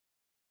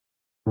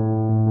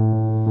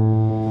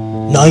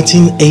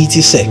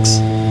1986,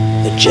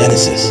 the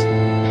genesis.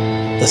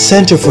 The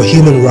Center for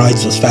Human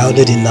Rights was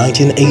founded in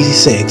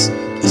 1986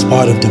 as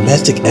part of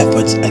domestic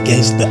efforts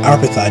against the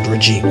apartheid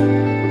regime.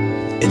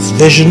 Its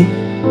vision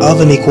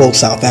of an equal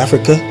South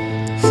Africa,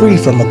 free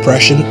from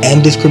oppression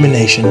and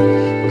discrimination,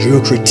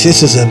 drew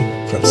criticism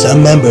from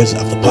some members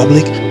of the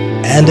public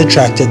and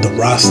attracted the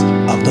wrath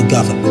of the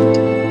government.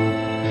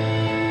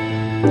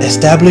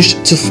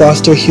 Established to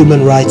foster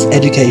human rights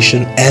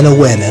education and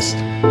awareness,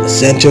 the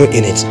Center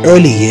in its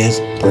early years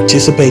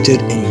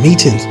participated in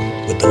meetings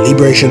with the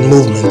liberation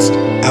movements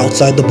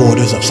outside the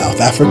borders of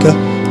South Africa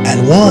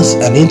and was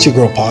an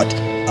integral part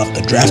of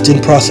the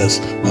drafting process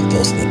of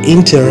both the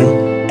interim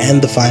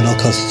and the final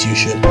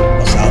constitution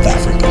of South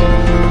Africa.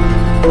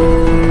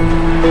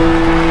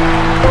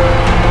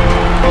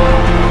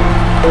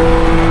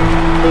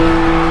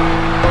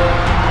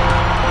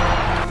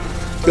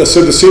 Yeah,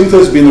 so the Centre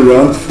has been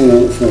around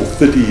for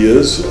 30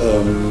 years.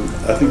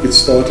 I think it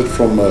started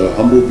from a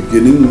humble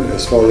beginning.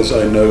 As far as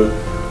I know,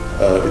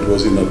 it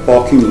was in a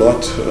parking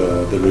lot.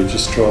 The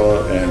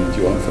registrar and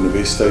Johan van der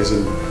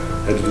Westhuizen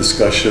had a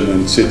discussion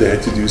and said they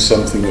had to do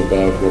something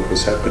about what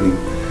was happening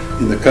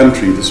in the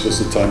country. This was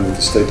the time of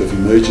the state of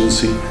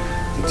emergency,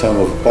 the time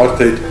of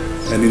apartheid,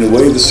 and in a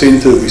way the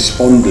Centre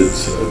responded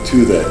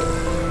to that.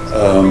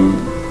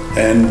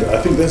 And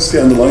I think that's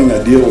the underlying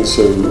idea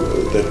also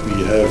that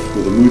we have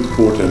with the Moot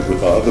Court and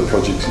with our other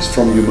projects, is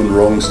from human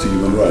wrongs to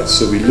human rights.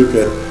 So we look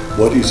at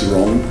what is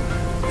wrong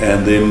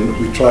and then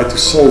we try to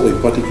solve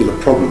a particular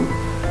problem.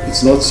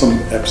 It's not some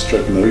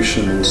abstract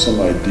notion or some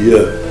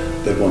idea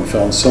that one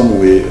found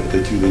somewhere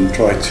that you then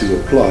try to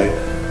apply,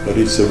 but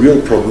it's a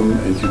real problem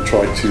and you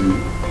try to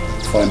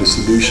find a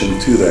solution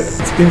to that.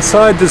 It's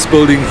inside this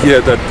building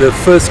here that the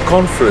first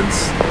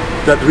conference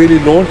that really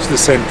launched the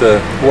Centre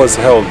was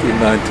held in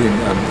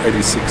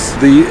 1986.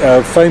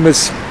 The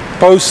famous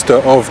poster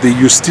of the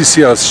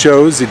Justitias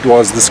shows it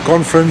was this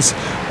conference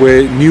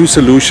where new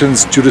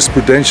solutions,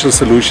 jurisprudential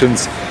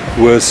solutions,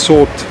 were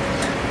sought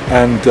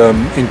and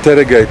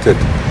interrogated.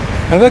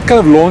 And that kind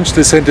of launched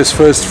the Centre's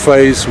first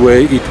phase, where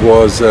it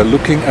was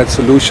looking at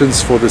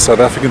solutions for the South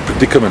African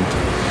predicament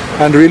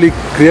and really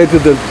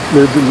created the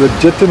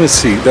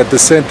legitimacy that the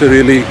Centre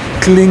really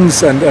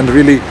clings and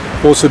really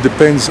also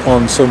depends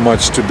on so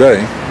much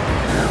today.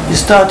 We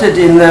started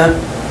in the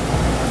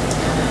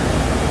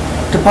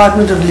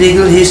Department of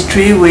Legal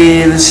History,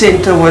 where the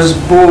Centre was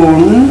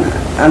born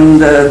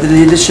under the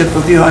leadership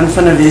of Johan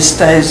van der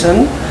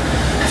Westhuizen.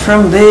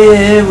 From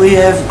there we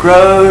have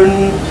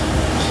grown,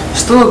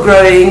 still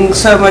growing,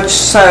 so much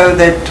so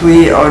that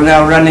we are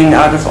now running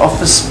out of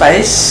office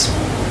space.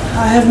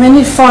 I have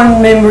many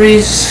fond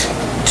memories,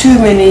 too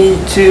many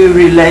to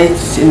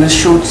relate in a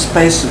short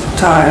space of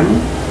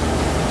time.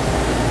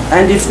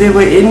 And if there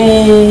were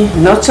any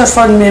not so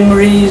fond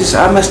memories,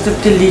 I must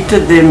have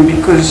deleted them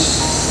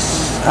because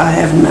I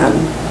have none.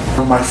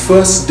 On my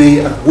first day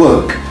at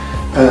work,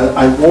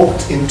 I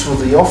walked into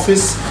the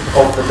office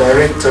of the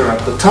director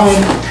at the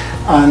time,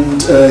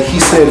 and he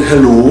said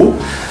hello,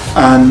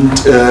 and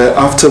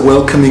after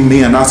welcoming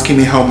me and asking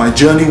me how my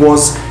journey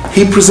was,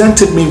 he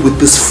presented me with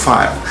this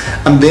file,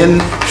 and then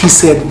he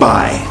said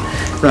bye.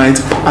 Right?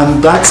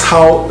 And that's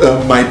how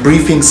my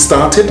briefing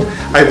started.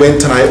 I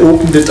went and I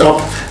opened it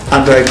up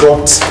and I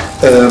got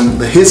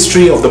the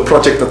history of the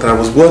project that I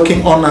was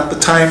working on at the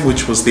time,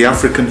 which was the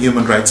African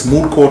Human Rights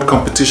Moot Court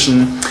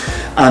competition,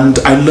 and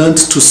I learned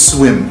to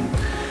swim.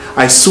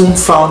 I soon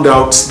found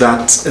out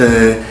that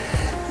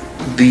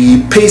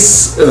the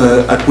pace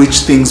at which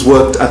things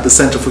worked at the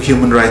Center for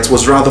Human Rights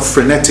was rather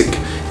frenetic.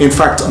 In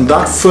fact, on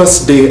that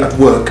first day at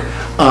work,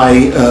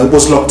 I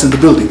was locked in the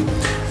building.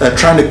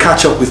 Trying to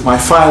catch up with my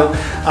file,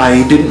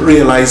 I didn't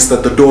realize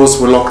that the doors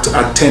were locked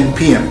at 10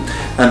 p.m.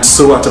 And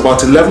so at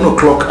about 11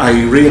 o'clock,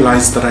 I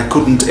realized that I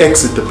couldn't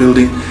exit the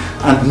building,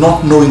 and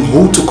not knowing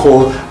who to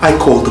call, I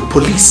called the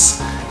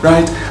police,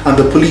 right? And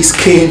the police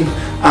came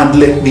and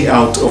let me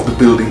out of the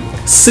building.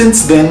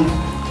 Since then,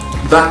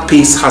 that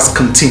pace has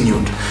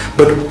continued,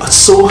 but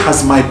so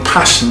has my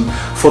passion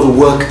for the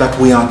work that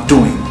we are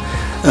doing.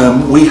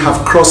 We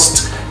have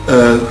crossed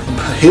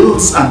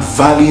hills and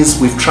valleys,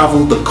 we've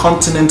traveled the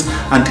continent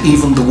and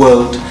even the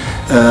world,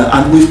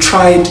 and we've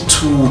tried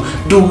to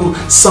do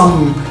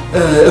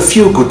a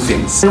few good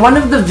things. One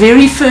of the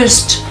very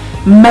first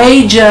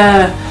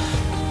major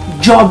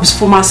jobs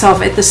for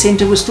myself at the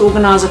Centre was to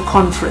organise a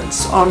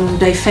conference on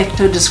de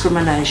facto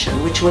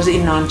discrimination, which was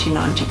in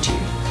 1992.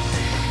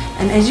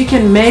 And as you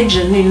can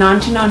imagine, in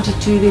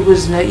 1992 there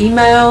was no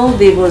email,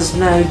 there was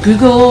no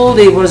Google,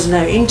 there was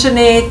no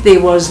internet,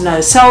 there was no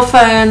cell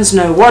phones,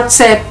 no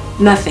WhatsApp,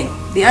 nothing.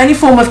 The only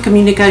form of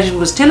communication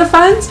was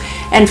telephones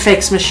and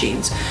fax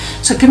machines.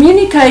 So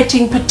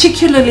communicating,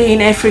 particularly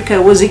in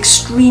Africa, was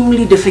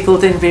extremely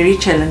difficult and very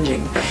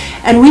challenging.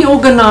 And we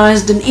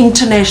organised an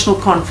international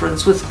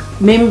conference with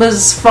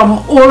members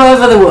from all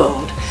over the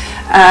world,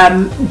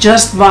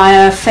 just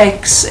via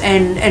fax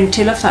and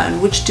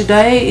telephone, which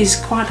today is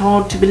quite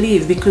hard to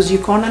believe, because you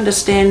can't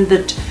understand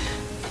that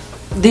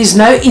there's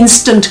no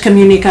instant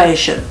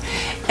communication.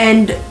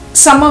 And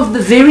some of the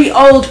very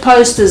old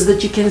posters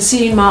that you can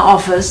see in my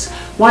office.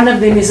 One of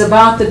them is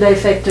about the de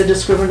facto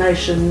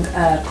discrimination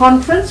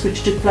conference,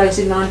 which took place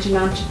in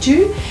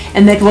 1992,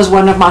 and that was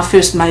one of my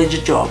first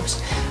major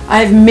jobs.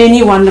 I have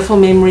many wonderful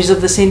memories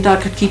of the centre. I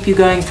could keep you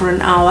going for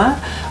an hour,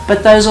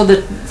 but those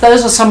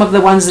are some of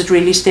the ones that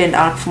really stand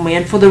out for me.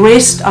 And for the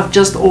rest, I've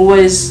just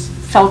always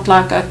felt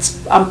like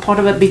I'm part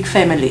of a big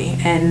family,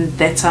 and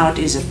that's how it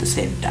is at the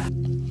centre.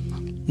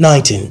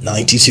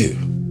 1992.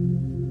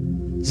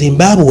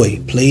 Zimbabwe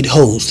played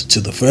host to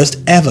the first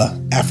ever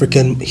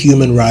African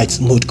Human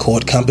Rights Moot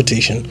Court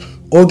competition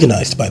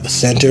organized by the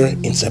Center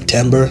in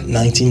September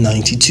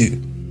 1992.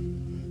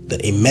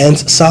 The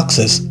immense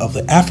success of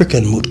the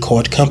African Moot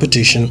Court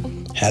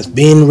competition has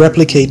been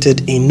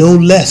replicated in no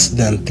less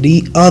than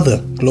 3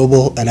 other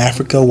global and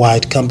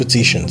Africa-wide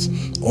competitions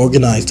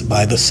organized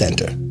by the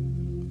Center.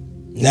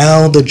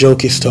 Now the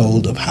joke is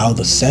told of how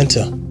the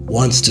Center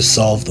wants to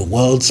solve the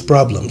world's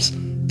problems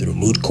through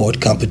moot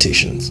court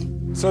competitions.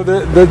 So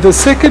the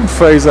second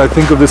phase, I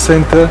think, of the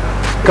centre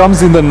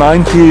comes in the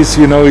 90s.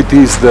 You know, it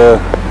is the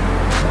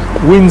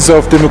winds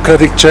of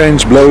democratic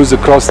change blows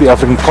across the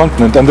African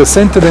continent, and the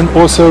centre then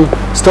also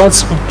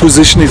starts to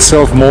position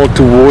itself more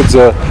towards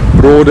a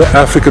broader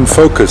African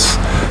focus.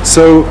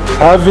 So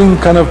having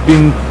kind of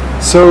been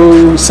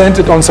so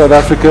centred on South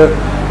Africa,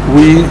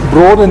 we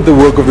broadened the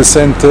work of the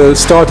centre,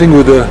 starting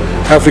with the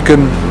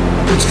African,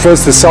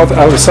 first the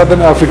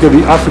Southern Africa,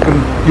 the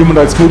African Human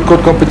Rights Moot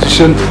Court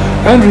competition,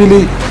 and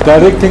really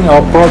directing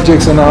our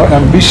projects and our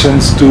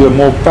ambitions to a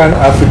more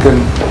pan-African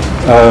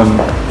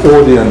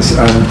audience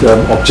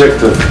and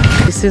objective.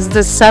 This is the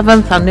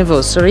 7th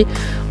anniversary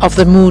of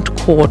the Moot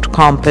Court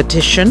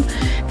competition.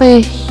 The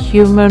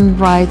Human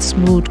Rights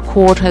Moot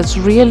Court has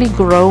really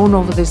grown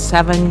over the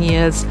 7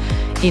 years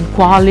in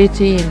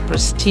quality, in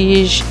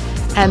prestige,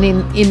 and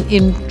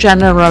in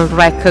general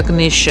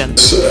recognition.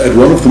 At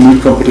one of the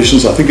moot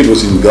competitions, I think it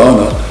was in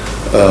Ghana,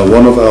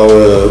 one of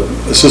our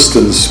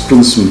assistants,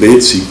 Prince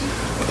Mbetsi,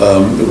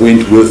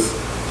 went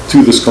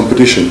to this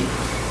competition,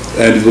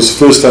 and it was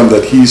the first time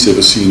that he's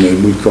ever seen a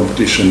moot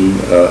competition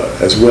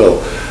as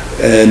well.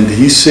 And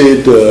he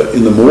said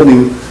in the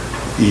morning,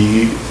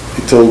 he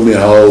told me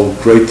how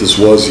great this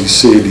was. He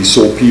said he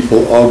saw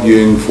people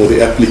arguing for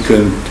the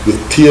applicant with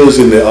tears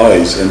in their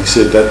eyes, and he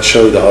said that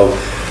showed how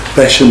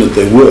passionate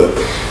they were.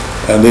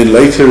 And then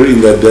later in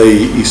that day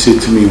he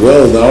said to me,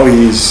 well, now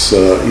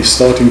he's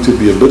starting to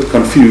be a bit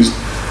confused,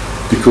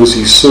 because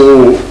he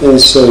saw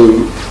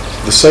also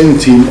the same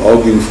team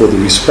arguing for the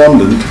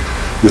respondent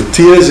with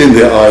tears in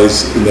their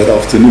eyes in that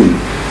afternoon.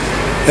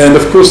 And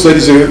of course that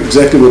is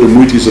exactly what a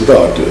moot is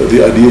about.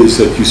 The idea is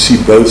that you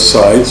see both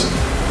sides,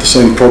 the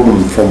same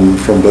problem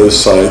from both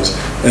sides,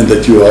 and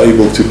that you are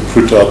able to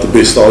put out the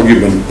best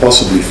argument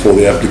possibly for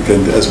the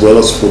applicant as well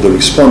as for the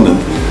respondent.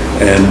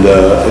 And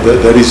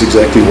that is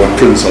exactly what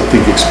Prince, I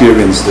think,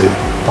 experienced there.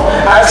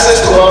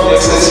 Access to health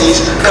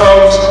excellencies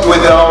comes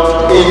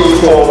without any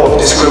form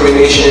of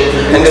discrimination,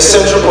 and the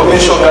Central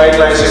Provincial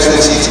Guidelines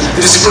excellencies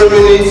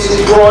discriminate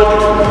broadly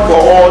for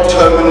all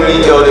terminally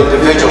ill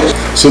individuals.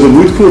 So the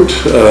moot court,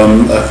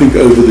 I think,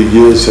 over the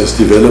years has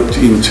developed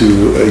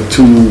into a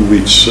tool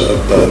which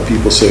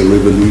people say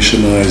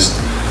revolutionized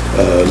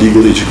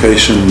legal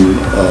education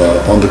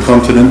on the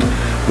continent.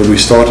 When we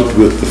started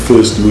with the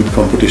first moot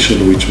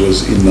competition, which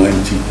was in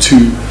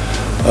 '92,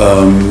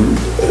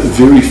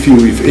 very few,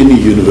 if any,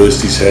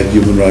 universities had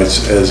human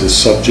rights as a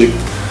subject.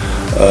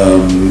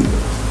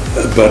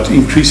 But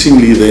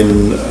increasingly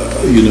then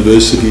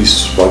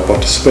universities, by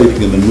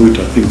participating in the moot,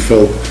 I think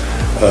felt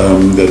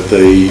that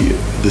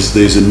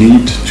there's a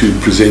need to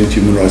present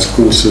human rights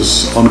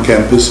courses on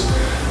campus,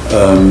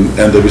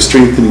 and they were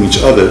strengthening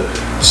each other.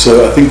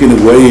 So I think in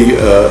a way,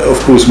 of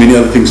course, many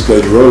other things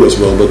played a role as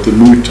well, but the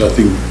moot, I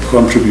think,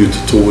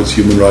 contributed towards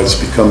human rights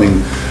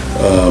becoming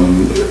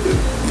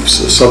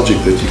a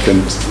subject that you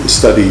can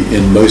study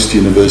in most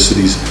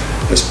universities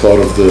as part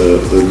of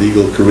the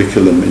legal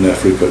curriculum in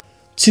Africa.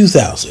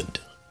 2000.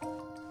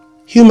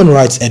 Human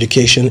rights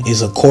education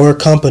is a core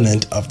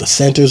component of the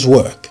Center's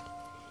work.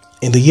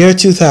 In the year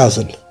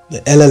 2000, the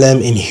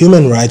LLM in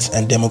Human Rights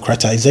and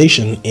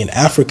Democratisation in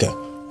Africa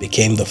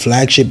became the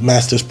flagship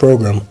master's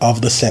program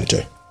of the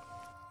Center.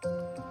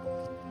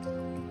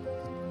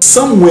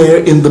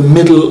 Somewhere in the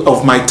middle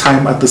of my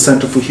time at the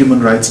Center for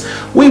Human Rights,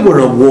 we were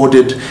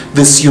awarded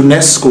this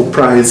UNESCO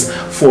prize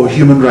for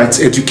human rights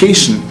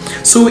education.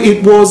 So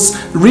it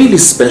was really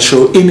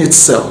special in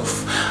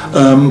itself.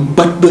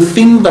 But the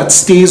thing that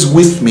stays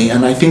with me,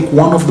 and I think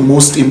one of the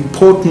most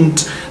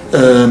important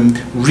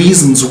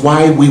reasons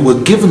why we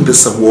were given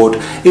this award,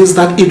 is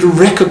that it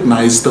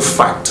recognized the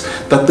fact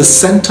that the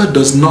Center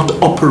does not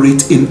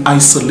operate in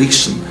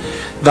isolation,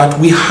 that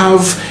we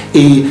have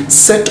a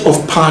set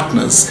of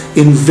partners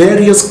in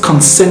various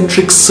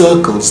concentric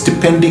circles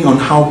depending on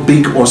how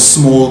big or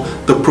small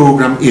the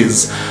program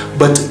is,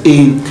 but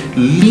a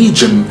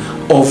legion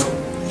of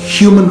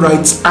human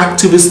rights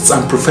activists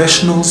and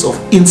professionals, of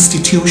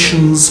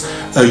institutions,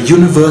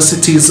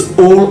 universities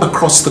all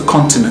across the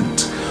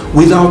continent,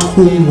 without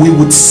whom we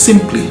would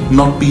simply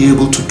not be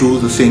able to do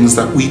the things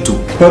that we do.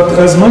 But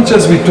as much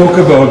as we talk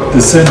about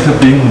the center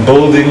being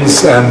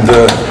buildings and,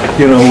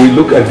 we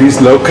look at these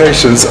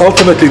locations,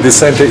 ultimately the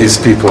center is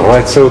people,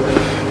 right? So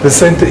the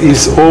center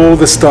is all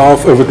the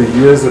staff over the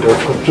years that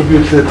have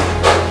contributed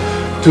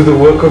to the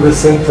work of the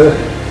center.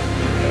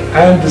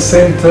 And the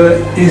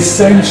center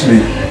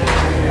essentially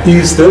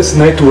is this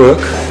network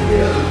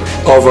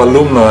of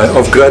alumni,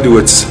 of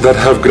graduates that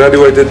have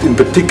graduated in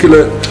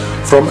particular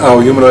from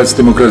our Human Rights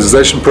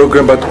Democratization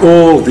program, but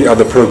all the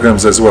other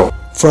programs as well.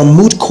 From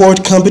moot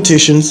court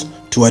competitions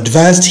to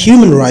advanced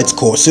human rights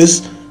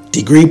courses,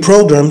 degree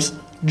programs,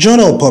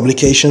 journal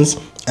publications,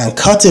 and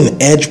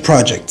cutting-edge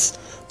projects,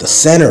 the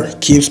Center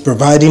keeps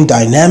providing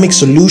dynamic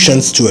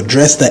solutions to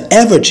address the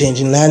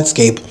ever-changing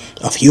landscape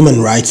of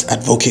human rights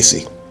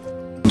advocacy.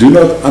 Do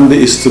not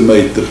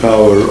underestimate the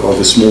power of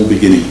a small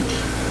beginning.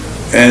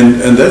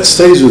 And that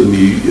stays with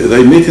me.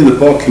 They met in the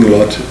parking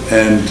lot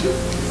and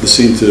the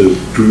center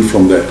grew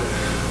from that.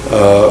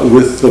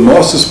 With the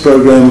master's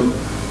program,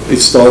 it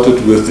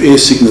started with air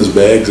sickness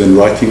bags and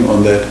writing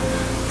on that.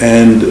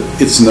 And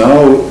it's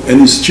now an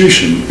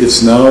institution.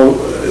 It's now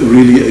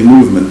really a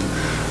movement.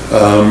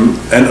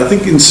 And I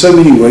think in so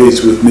many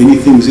ways, with many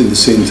things in the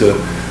center,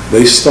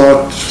 they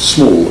start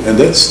small, and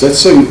that's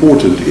so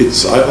important.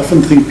 I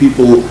often think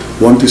people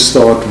want to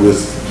start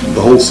with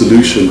the whole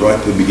solution right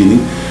at the beginning.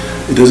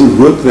 It doesn't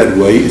work that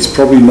way. It's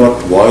probably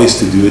not wise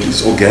to do it.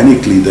 It's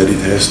organically that it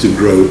has to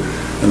grow.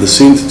 And the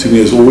center to me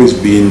has always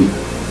been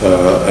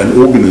an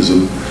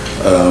organism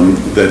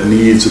that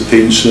needs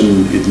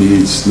attention, it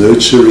needs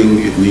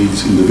nurturing, it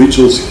needs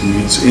individuals, it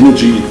needs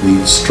energy, it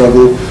needs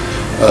struggle.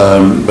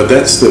 But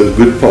that's the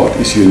good part,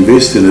 is you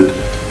invest in it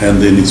and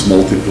then it's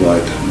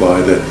multiplied by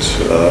that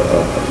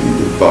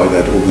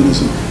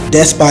organism.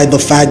 Despite the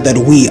fact that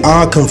we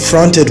are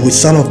confronted with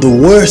some of the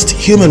worst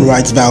human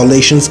rights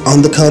violations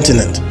on the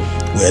continent,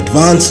 we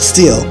advance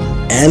still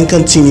and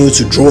continue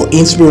to draw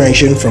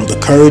inspiration from the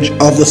courage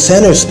of the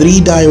Center's 3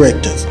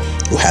 directors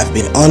who have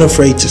been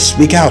unafraid to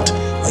speak out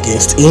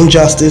against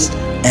injustice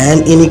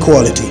and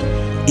inequality,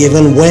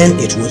 even when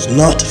it was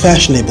not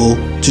fashionable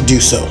to do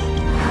so.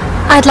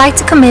 I'd like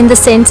to commend the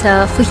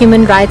Center for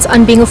Human Rights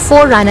on being a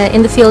forerunner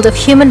in the field of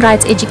human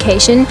rights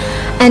education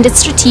and its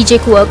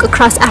strategic work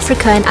across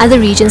Africa and other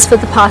regions for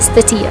the past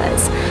 30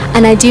 years.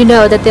 And I do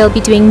know that they'll be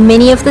doing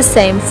many of the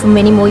same for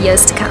many more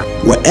years to come.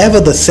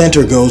 Wherever the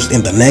center goes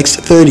in the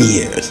next 30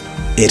 years,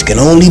 it can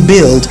only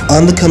build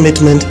on the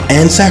commitment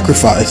and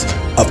sacrifice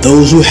of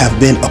those who have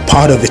been a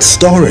part of its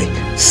story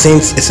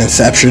since its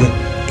inception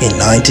in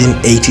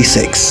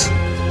 1986.